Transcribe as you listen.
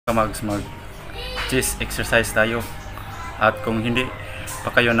Mag chest exercise tayo. At kung hindi pa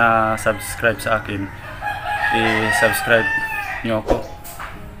kayo na subscribe sa akin, i-subscribe nyo ako,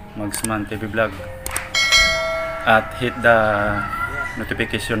 Magsman TV Vlog, at hit the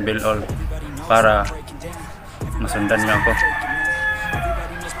notification bell all para masundan nyo ako.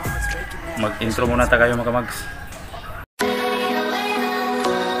 Mag intro muna tayo mga Mags.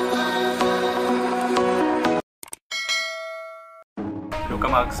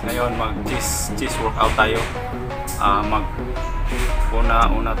 Mags, ngayon mag chest workout tayo.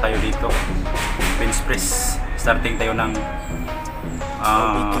 Una tayo dito bench press. Starting tayo ng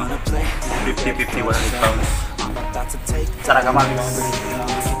 50-50 100 pounds. Tara ka Mags.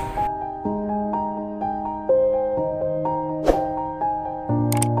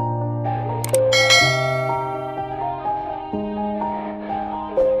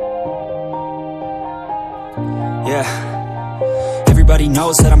 Yeah. Everybody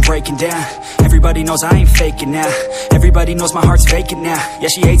knows that I'm breaking down. Everybody knows I ain't faking now. Everybody knows my heart's vacant now. Yeah,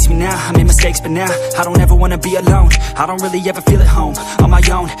 she hates me now, I made mistakes but now I don't ever wanna be alone. I don't really ever feel at home. On my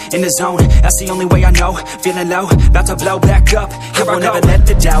own, in the zone, that's the only way I know. Feeling low, about to blow back up. I won't ever let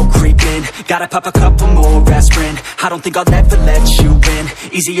the doubt creep in. Gotta pop a couple more aspirin. I don't think I'll ever let you in.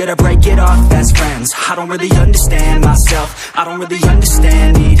 Easier to break it off best friends. I don't really understand myself. I don't really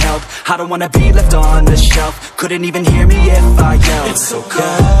understand, need help. I don't wanna be left on the shelf. Couldn't even hear me if I yelled. It's so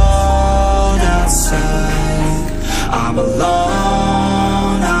cold outside, I'm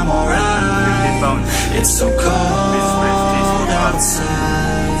alone, I'm alright. It's so cold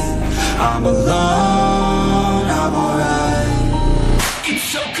outside, I'm alone, I'm alright. It's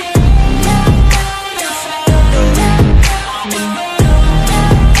so cold.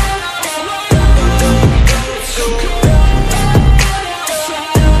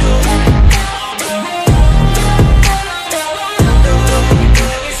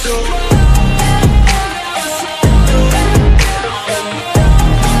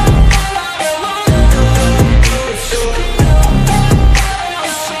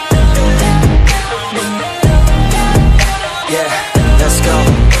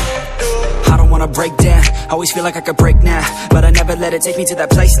 Break down, always feel like I could break now, but I never let it take me to that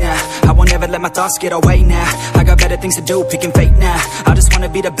place now. I won't ever let my thoughts get away now. I got better things to do, picking fate now. I just wanna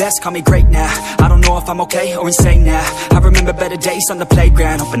be the best, call me great now. I don't know if I'm okay or insane now. I remember better days on the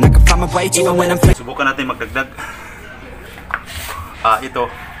playground, hoping I can find my way even when I'm Subukan natin magdagdag.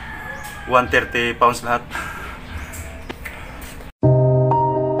 Ito 130 pounds lahat.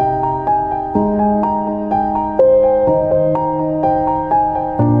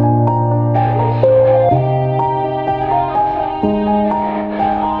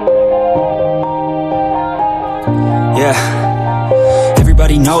 Yeah.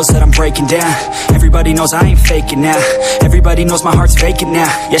 Everybody knows that I'm breaking down. Everybody knows I ain't faking now. Everybody knows my heart's vacant now.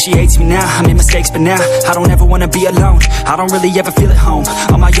 Yeah, she hates me now, I made mistakes but now I don't ever wanna be alone. I don't really ever feel at home.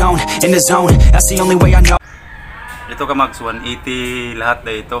 On my own, in the zone, that's the only way I know. Ito ka Mags, 180 lahat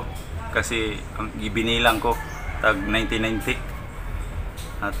na ito. Kasi ang ibinilang ko tag 1990.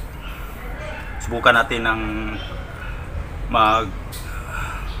 At subukan natin ng mag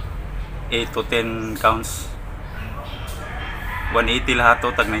 8 to 10 counts. 180 lahat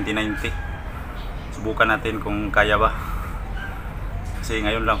to tag 1990. Subukan natin kung kaya ba. Kasi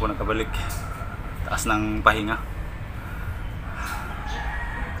ngayon lang ako nakabalik. Taas ng pahinga.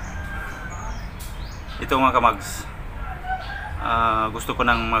 Ito mga Kamags. Gusto ko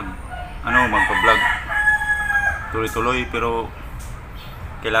nang magpa-vlog tuloy-tuloy, pero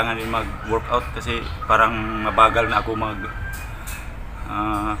kailangan din mag-workout kasi parang mabagal na ako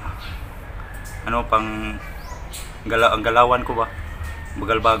ang galawan ko ba,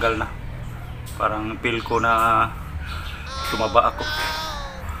 bagal-bagal na, parang feel ko na tumaba ako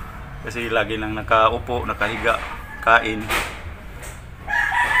kasi lagi lang nakaupo, nakahiga, kain.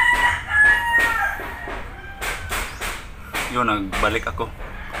 Yun, nagbalik ako.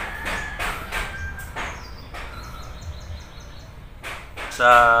 Sa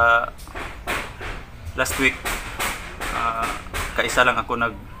last week kaisa lang ako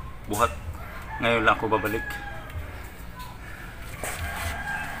nagbuhat, ngayon lang ako babalik.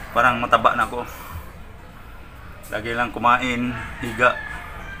 Parang mataba na ako, lagi lang kumain, higa,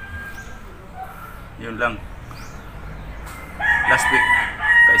 yun lang. Last week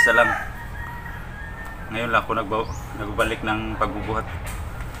kaisa lang, ngayon lang ako nagbabalik ng pagbubuhat.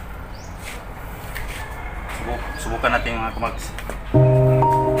 Subukan natin mga Kamags.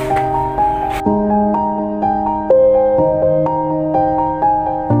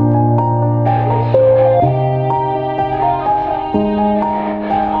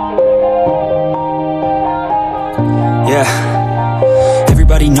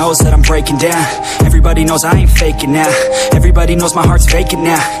 knows that I'm breaking down. Everybody knows I ain't faking now. Everybody knows my heart's vacant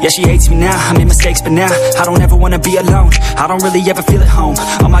now. Yeah, she hates me now, I made mistakes, but now I don't ever wanna be alone. I don't really ever feel at home,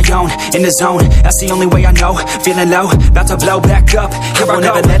 on my own, in the zone. That's the only way I know, feeling low, about to blow back up. Here I won't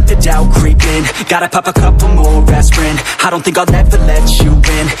ever let the doubt creep in. Gotta pop a couple more aspirin. I don't think I'll ever let you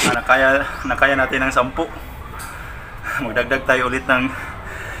in. Nakaya natin ng 10. Magdagdag tayo ulit ng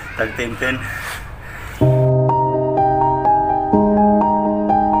tag 10-10.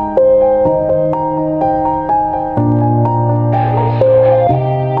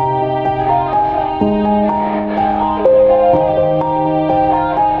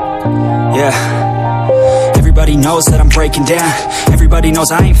 Yeah, everybody knows that I'm breaking down. Everybody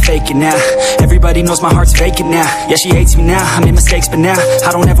knows I ain't faking now. Everybody knows my heart's vacant now. Yeah, she hates me now, I made mistakes, but now I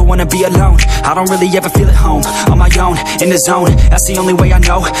don't ever wanna be alone. I don't really ever feel at home, on my own, in the zone. That's the only way I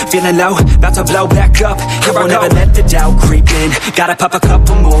know, feeling low, about to blow back up. Here I won't ever let the doubt creep in. Gotta pop a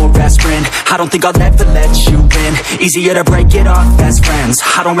couple more aspirin. I don't think I'll ever let you in. Easier to break it off best friends.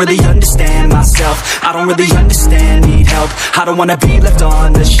 I don't really understand myself, I don't really understand, need help. I don't wanna be left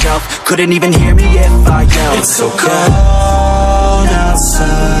on the shelf. Couldn't even hear me if I yelled. It's so cold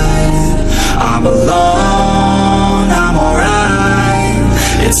outside, I'm alone, I'm alright.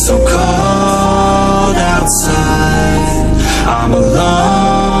 It's so cold outside, I'm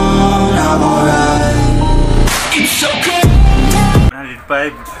alone, I'm alright. It's so cold.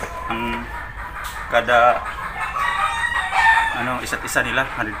 105 ang kada isa't isa nila.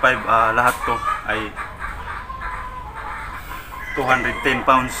 105 lahat to ay 210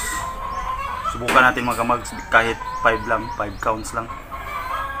 pounds. Subukan natin mag kahit 5 lang, 5 counts lang.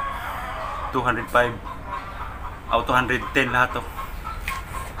 205 o 210 lahat to.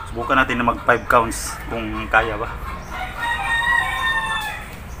 Subukan natin na mag 5 counts kung kaya ba.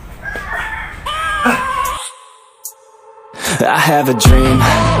 I have a dream,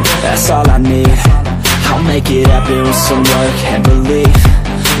 that's all I need. I'll make it happen with some work and belief.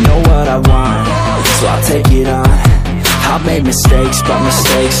 Know what I want, so I'll take it on. I've made mistakes, but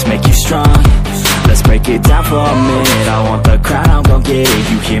mistakes make you strong. Let's break it down for a minute. I want the crown, I'm gon' get it.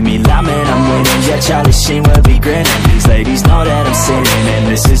 You hear me loud, man, I'm winning. Yeah, Charlie Sheen will be grinning. These ladies know that I'm sinning, and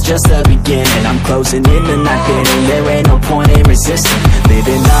this is just the beginning. I'm closing in the night inning. There ain't no point in resisting.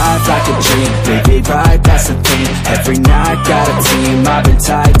 Living life like a dream, live it right, that's the thing. Every night got a team, I've been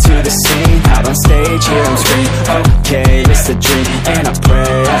tied to the scene. Out on stage, here I'm screaming, okay, it's a dream. And I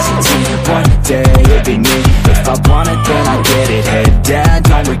pray as a team, one day it'll be me. If I want it, then I get it. Head down,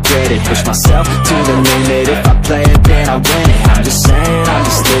 don't regret it. Push myself to the limit. If I play it, then I win it. I'm just saying, I'm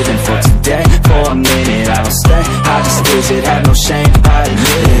just living for today, for a minute. I don't stay, I just visit, have no shame, I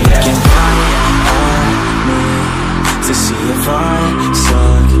admit it. Looking right at me to see if I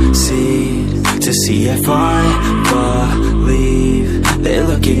succeed, to see if I believe. They're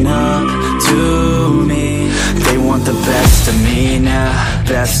looking up to me. They want the best of me now,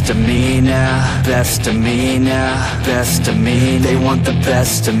 best of me now, best of me now, best of me. They want the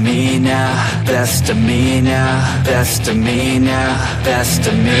best of me now, best of me now, best of me now, best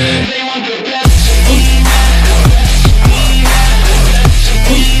of me. They want the best of me.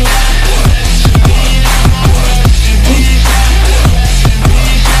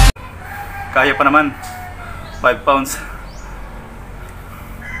 Kaya pa naman 5 pounds.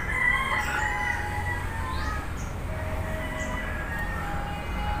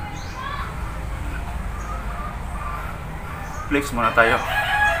 Flex muna tayo.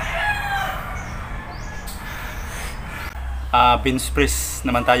 Bench press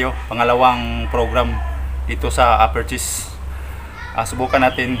naman tayo, pangalawang program dito sa upper chest. Subukan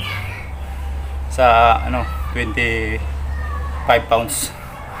natin sa 25 pounds.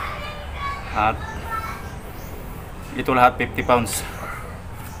 At ito lahat 50 pounds.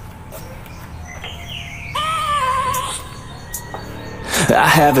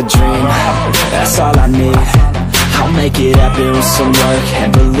 I have a dream, that's all I need. I'll make it happen with some work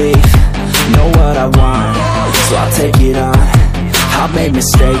and belief. Know what I want, so I'll take it on. I've made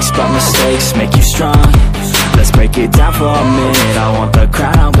mistakes, but mistakes make you strong. Let's break it down for a minute. I want the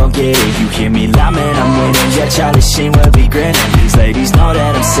crown, I'm gon' get it. You hear me loud, man, I'm winning. Yeah, Charlie Sheen will be grinning. These ladies know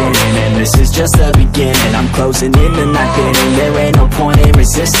that I'm sinning, and this is just the beginning. I'm closing in the night inning. There ain't no point in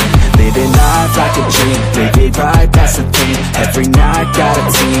resisting. Living life like a dream, live it right, that's the thing. Every night got a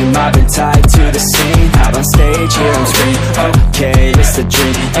team, I've been tied to the scene. Out on stage, here I'm screaming, okay, it's a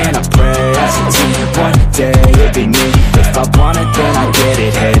dream. And I pray as a team, one day it'll be me. If I want it, then I get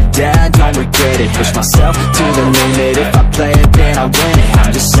it. Head down, don't regret it. Push myself to the limit. If I play it, then I win it.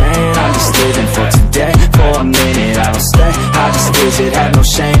 I'm just saying, I'm just living for today, for a minute. I don't stay, I just visit, have no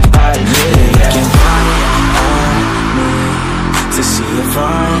shame, I admit it. Looking right at me to see if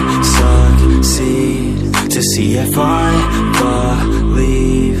I succeed, to see if I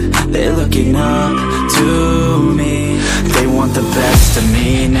believe they're looking up to me. They want the best of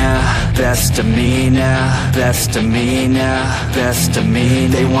me now, best of me now, best of me now, best of me.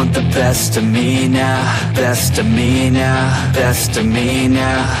 They want the best of me now, best of me now, best of me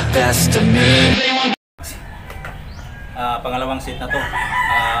now, best of me. Pangalawang seat na to.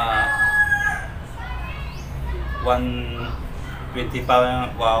 120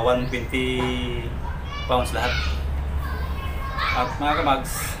 pounds lahat. At mga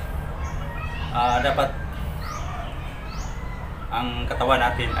kamags, dapat ang katawan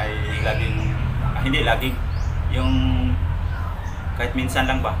natin ay laging, hindi laging, yung kahit minsan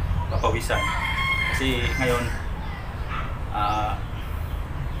lang ba, papawisan. Kasi ngayon,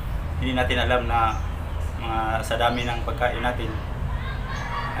 hindi natin alam na sa dami ng pagkain natin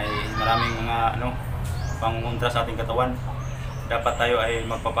ay maraming mga pangungontra sa ating katawan. Dapat tayo ay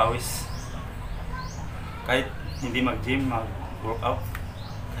magpapawis. Kahit hindi mag-gym, mag-workout,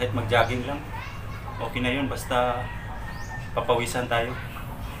 kahit mag-jogging lang, okay na yun, basta papawisan tayo.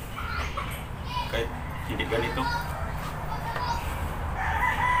 Kahit hindi ganito,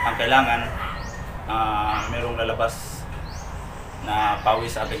 ang kailangan merong lalabas na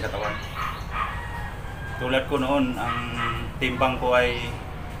pawis sa ating katawan. Tulad ko noon, ang timbang ko ay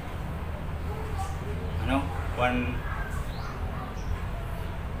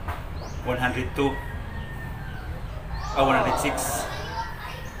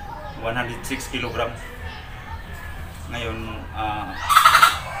 106 kilogram. Ngayon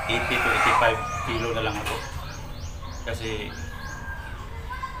 80 to 85 kilo na lang ako, kasi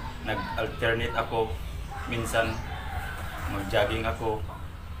nag-alternate ako. Minsan mag-jogging ako,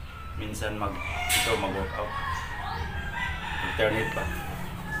 minsan mag-workout. Alternate ba?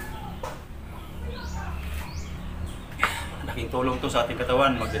 Laking tulong to sa ating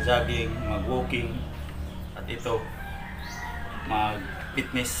katawan, mag-jogging, mag-walking, at ito,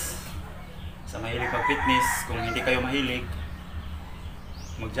 mag-fitness. Sa mahilig mag-fitness, kung hindi kayo mahilig,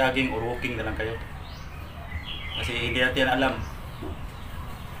 mag-jogging or walking na lang kayo. Kasi hindi natin alam,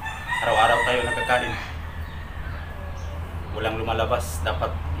 araw-araw tayo nagkakain, walang lumalabas.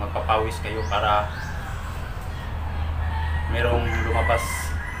 Dapat magpapawis kayo para merong lumabas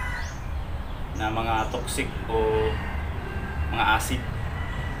na mga toxic o mga acid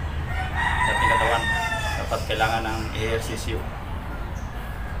sa ating katawan. Dapat kailangan ng ehersisyo.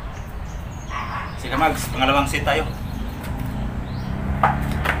 Sige Mags, pangalawang seat tayo.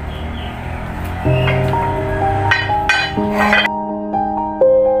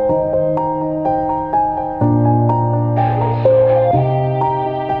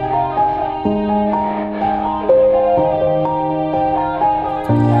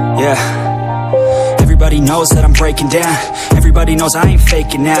 Yeah. Everybody knows that I'm breaking down. Everybody knows I ain't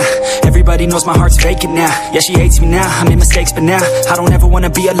faking now. Everybody knows my heart's vacant now. Yeah, she hates me now, I made mistakes, but now I don't ever wanna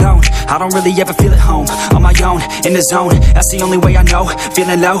be alone. I don't really ever feel at home. On my own, in the zone, that's the only way I know.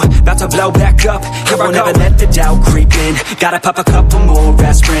 Feeling low, about to blow back up. Here I won't ever let the doubt creep in. Gotta pop a couple more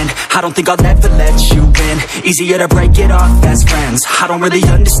aspirin. I don't think I'll ever let you in. Easier to break it off best friends. I don't really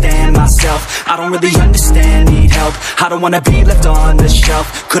understand myself, I don't really understand, need help. I don't wanna be left on the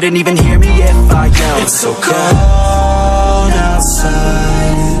shelf. Couldn't even hear me if I yelled. It's so cold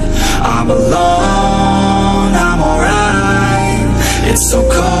outside, I'm alone, I'm alright. It's so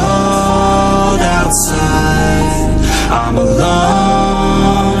cold outside, I'm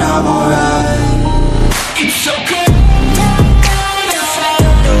alone, I'm alright. It's so cold outside,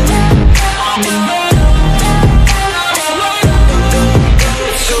 I'm alone, it's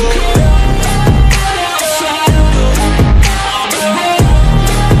so cold outside, I'm alone.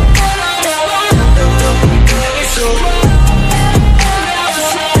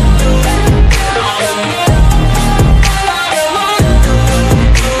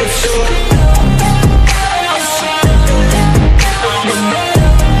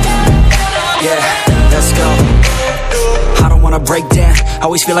 Break down,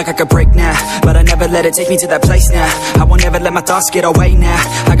 always feel like I could break now, but I never let it take me to that place now. I won't ever let my thoughts get away now.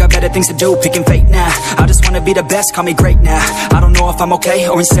 I got better things to do, picking fate now. I just wanna be the best, call me great now. I don't know if I'm okay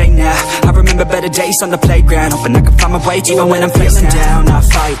or insane now. I remember better days on the playground, hoping I can find my way even when I'm feeling down. I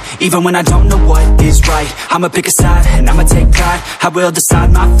fight, even when I don't know what is right. I'ma pick a side, and I'ma take pride. I will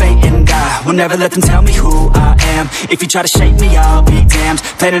decide my fate and I will never let them tell me who I am. If you try to shake me, I'll be damned.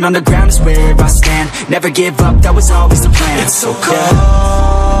 Planet on the ground is where I stand. Never give up, that was always the plan. It's so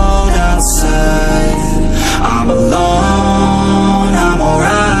cold outside, I'm alone, I'm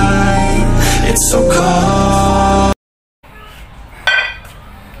alright. It's so cold.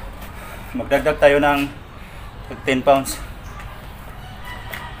 Magdagdag tayo ng 10 pounds.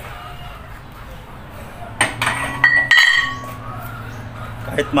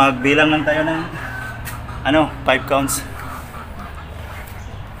 Kahit magbilang lang tayo ng 5 counts.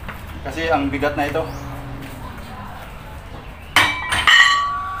 Kasi ang bigat na ito.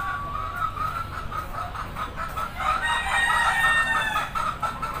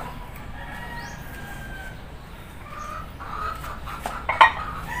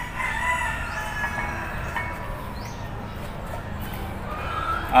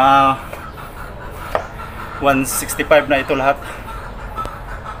 Ah, 165 na ito lahat.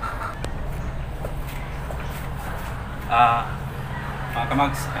 Mga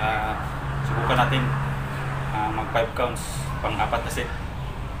kamags, subukan natin mag 5 counts pang-apat na set.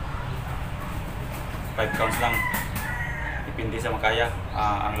 5 counts lang, depende sa makaya.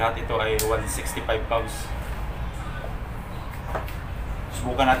 Ang lahat ito ay 165 pounds.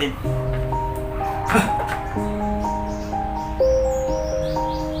 Subukan natin.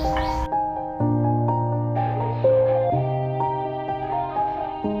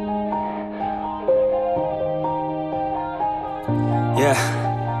 Yeah,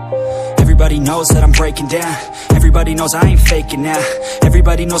 everybody knows that I'm breaking down. Everybody knows I ain't faking now.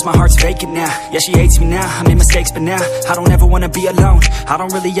 Everybody knows my heart's vacant now. Yeah, she hates me now, I made mistakes but now I don't ever wanna be alone. I don't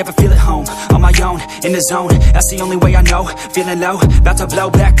really ever feel at home. On my own, in the zone, that's the only way I know. Feeling low, about to blow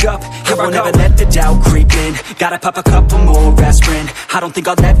back up. Here I won't ever let the doubt creep in. Gotta pop a couple more aspirin. I don't think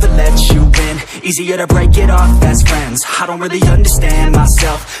I'll ever let you in. Easier to break it off best friends. I don't really understand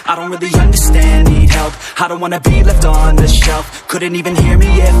myself. I don't really understand, need help. I don't wanna be left on the shelf. Couldn't even hear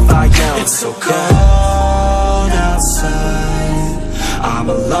me if I yelled. It's so cold outside, I'm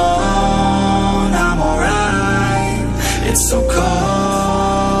alone, I'm alright. It's so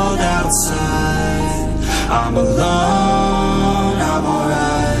cold outside, I'm alone, I'm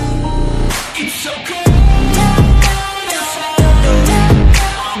alright. It's so cold.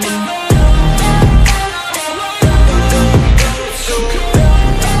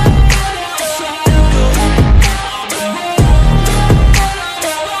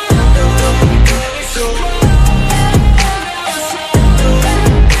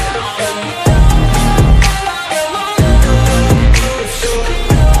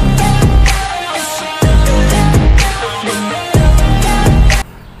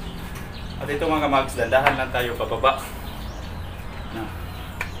 Ito mga kamags, dandahan lang tayo pababa na.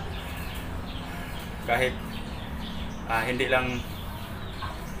 Kahit hindi lang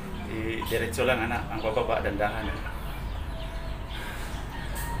diretso lang ang pababa, dandahan.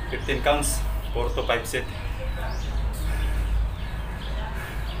 15 counts, 4 to 5 set.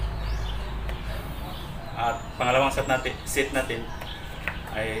 At pangalawang set natin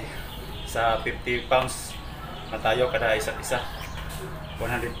ay sa 50 pounds na tayo kada isa't isa.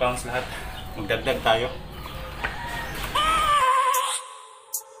 100 pounds lahat. Magdagdag tayo.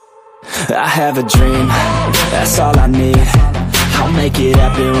 I have a dream, that's all I need. I'll make it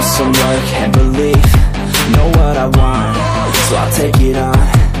happen with some work and belief. Know what I want, so I'll take it on.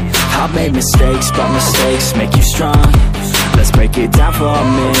 I've made mistakes, but mistakes make you strong. Let's break it down for a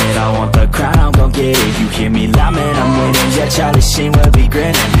minute. I want the crown, I'm gon' get it. You hear me loud, man, I'm winning. Yeah, Charlie Sheen will be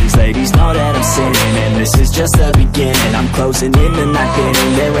grinning. These ladies know that I'm sinning, and this is just the beginning. I'm closing in the night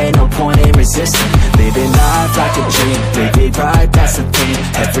inning. There ain't no point in resisting. Living life like a dream, live it right, that's the thing.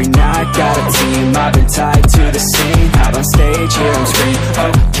 Every night, got a team, I've been tied to the scene. Out on stage, here I'm screaming,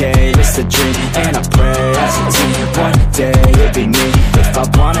 okay, it's a dream. And I pray as a team, one day it'll be me. If I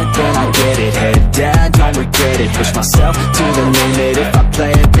want it, then I get it. Head down, don't regret it. Push myself to the limit. If I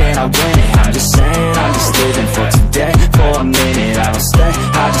play it, then I win it. I'm just saying, I'm just living for today. For a minute, I don't stay,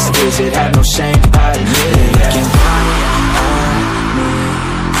 I just visit. Have no shame, I admit it. Looking right at me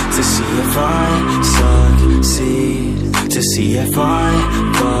to see if I succeed, to see if I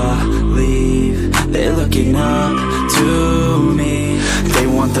believe. They're looking up to me. They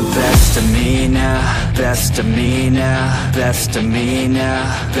want the best of me now, best of me now, best of me now,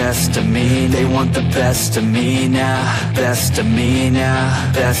 best of me. They want the best of me now, best of me now,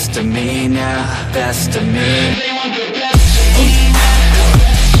 best of me now, best of me. They want the best of me now, best of me now, best of me now.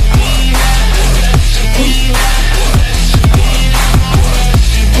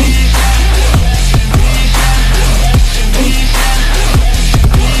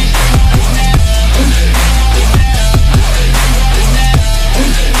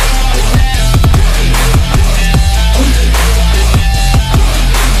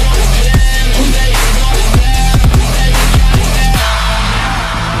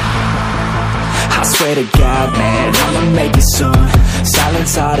 Swear to God, man, I'ma make it soon.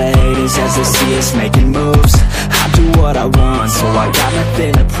 Silence all the haters as they see us making moves. I do what I want, so I got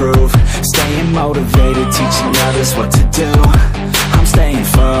nothing to prove. Staying motivated, teaching others what to do. I'm staying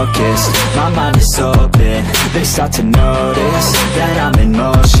focused, my mind is open. they start to notice that I'm in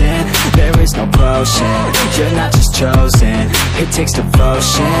motion. There is no potion, you're not just chosen. It takes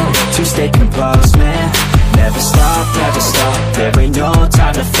devotion to stay composed, man. Never stop, there ain't no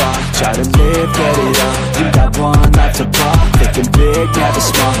time to fall. Try to live, get it up, you got one life to ball. Thinking big, never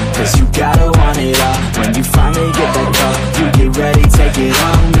small, cause you gotta want it all. When you finally get that call, you get ready, take it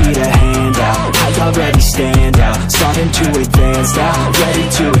on. Need a hand out, I already stand out. Starting to advance now, ready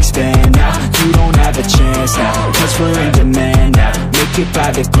to expand now. You don't have a chance now, cause we're in demand now. Make it by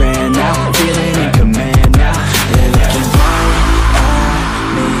the grand now, feeling in command now. They're looking right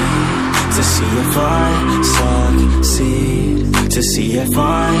at me to see if I succeed, to see if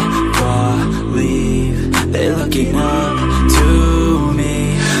I believe. They're looking up to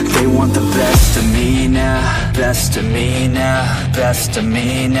me. They want the best of me now, best of me now, best of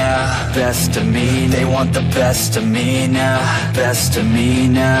me now, best of me. They want the best of me now, best of me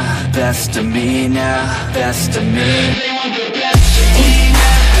now, best of me now, best of me. They want the best of me now.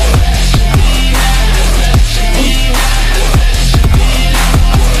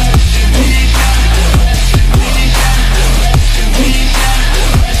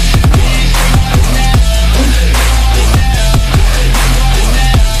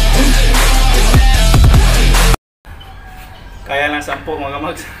 Kaya lang 10 mga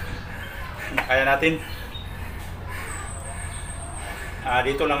mags. Kaya natin.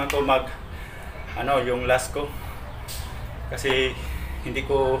 Dito lang ako yung last ko. Kasi hindi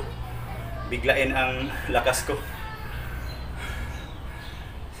ko biglain ang lakas ko.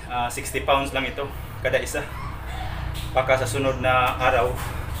 60 pounds lang ito kada isa. Baka sa sunod na araw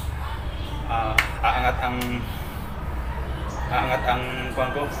aangat ang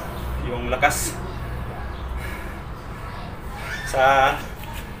kuwan ko, yung lakas. Sa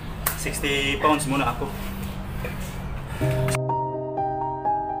 60 pounds muna ako.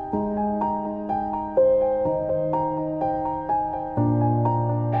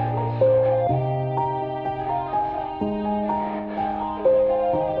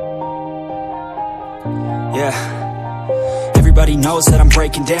 Yeah. Everybody knows that I'm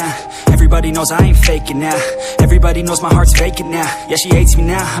breaking down. Everybody knows I ain't faking now. Everybody knows my heart's vacant now. Yeah, she hates me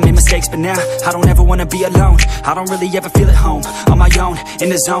now, I made mistakes but now I don't ever wanna be alone. I don't really ever feel at home. On my own, in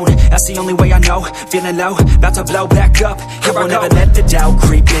the zone, that's the only way I know. Feeling low, about to blow back up. Here I won't ever let the doubt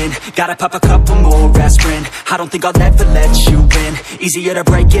creep in. Gotta pop a couple more aspirin. I don't think I'll ever let you in. Easier to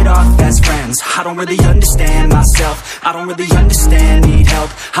break it off best friends. I don't really understand myself. I don't really understand, need help.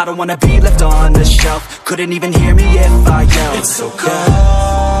 I don't wanna be left on the shelf. Couldn't even hear me if I yelled. It's so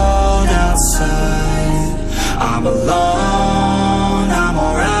cold outside, I'm alone, I'm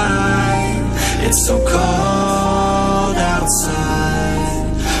alright. It's so cold outside,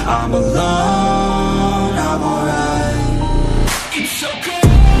 I'm alone, I'm alright. It's so cold.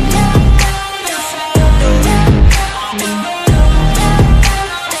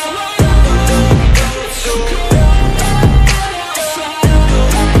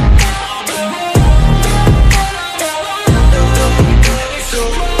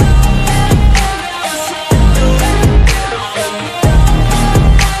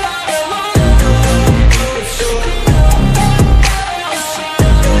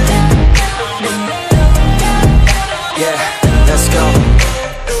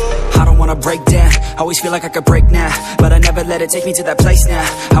 Break down, always feel like I could break now, but I never let it take me to that place now.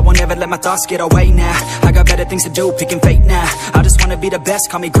 I won't ever let my thoughts get away now. I got better things to do, picking fate now. I just wanna be the best,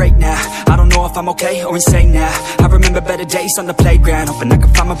 call me great now. I don't know if I'm okay or insane now. I remember better days on the playground, hoping I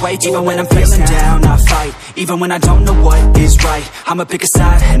can find my way. Even when I'm feeling down, I fight. Even when I don't know what is right, I'ma pick a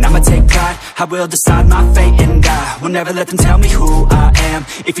side and I'ma take pride. I will decide my fate and I will never let them tell me who I am.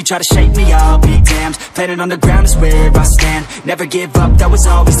 If you try to shake me, I'll be damned. Planet on the ground is where I stand. Never give up, that was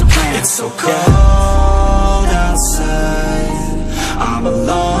always the plan. It's so cold outside, I'm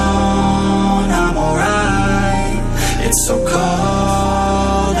alone, I'm alright. It's so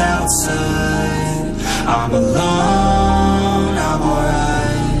cold outside, I'm alone, I'm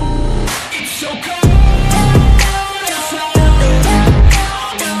alright. It's so cold.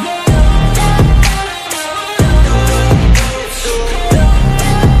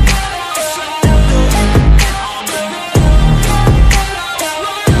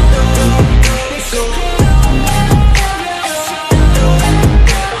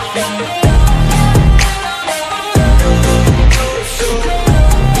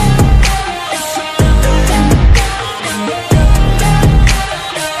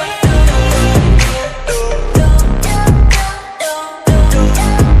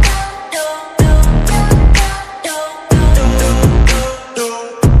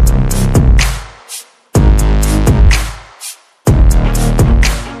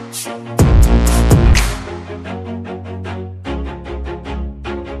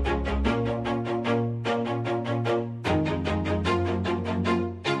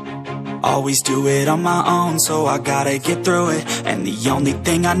 Always do it on my own, so I gotta get through it. And the only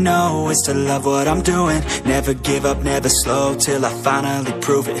thing I know is to love what I'm doing. Never give up, never slow, till I finally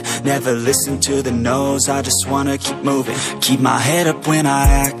prove it. Never listen to the no's, I just wanna keep moving. Keep my head up when I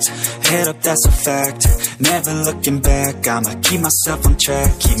act, head up, that's a fact. Never looking back, I'ma keep myself on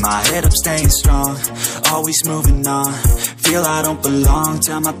track. Keep my head up, staying strong, always moving on. Feel I don't belong,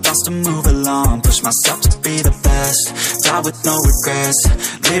 tell my thoughts to move along. Push myself to be the best, die with no regrets.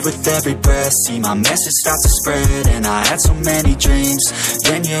 Live with every breath, see my message start to spread. And I had so many dreams,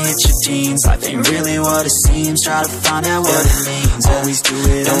 then you hit your teens. Life ain't really what it seems, try to find out what it means. Always do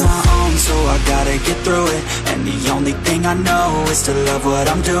it on my own, so I gotta get through it. And the only thing I know is to love what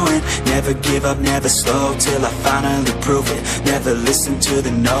I'm doing. Never give up, never slow, till I finally prove it. Never listen to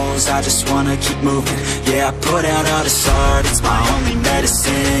the no's, I just wanna keep moving. Yeah, I put out all this art, it's my only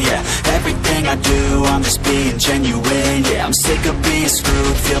medicine. Yeah, everything I do, I'm just being genuine. Yeah, I'm sick of being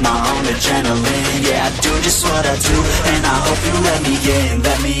screwed, feel my own adrenaline. Yeah, I do just what I do, and I hope you let me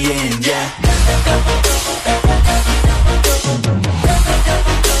in, yeah.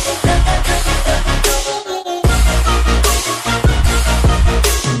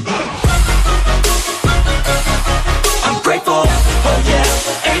 I'm grateful, oh yeah,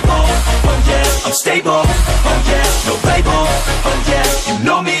 able, oh yeah, I'm stable, oh yeah, no label, oh yeah, you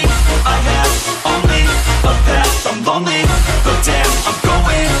know me, I have only a path, I'm lonely, but damn, I'm going to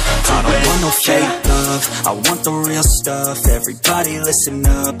win. I don't want no fake love, I want the real stuff. Everybody listen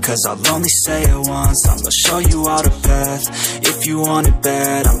up, cause I'll only say it once. I'm gonna show you all the path, if you want it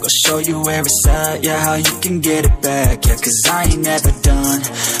bad. I'm gonna show you where it's at, yeah, how you can get it back. Yeah, cause I ain't never done,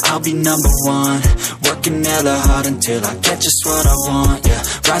 I'll be number one. Working hella hard until I get just what I want, yeah.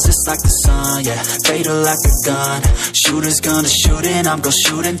 Rises like the sun, yeah, fatal like a gun. Shooter's gonna shoot and I'm gonna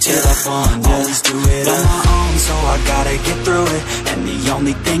shoot until I won, yeah. Always do it on my own, so I gotta get through it. And the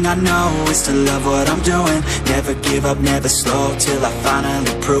only thing I know is to love what I'm doing. Never give up, never slow, till I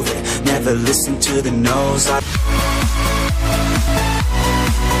finally prove it. Never listen to the no's,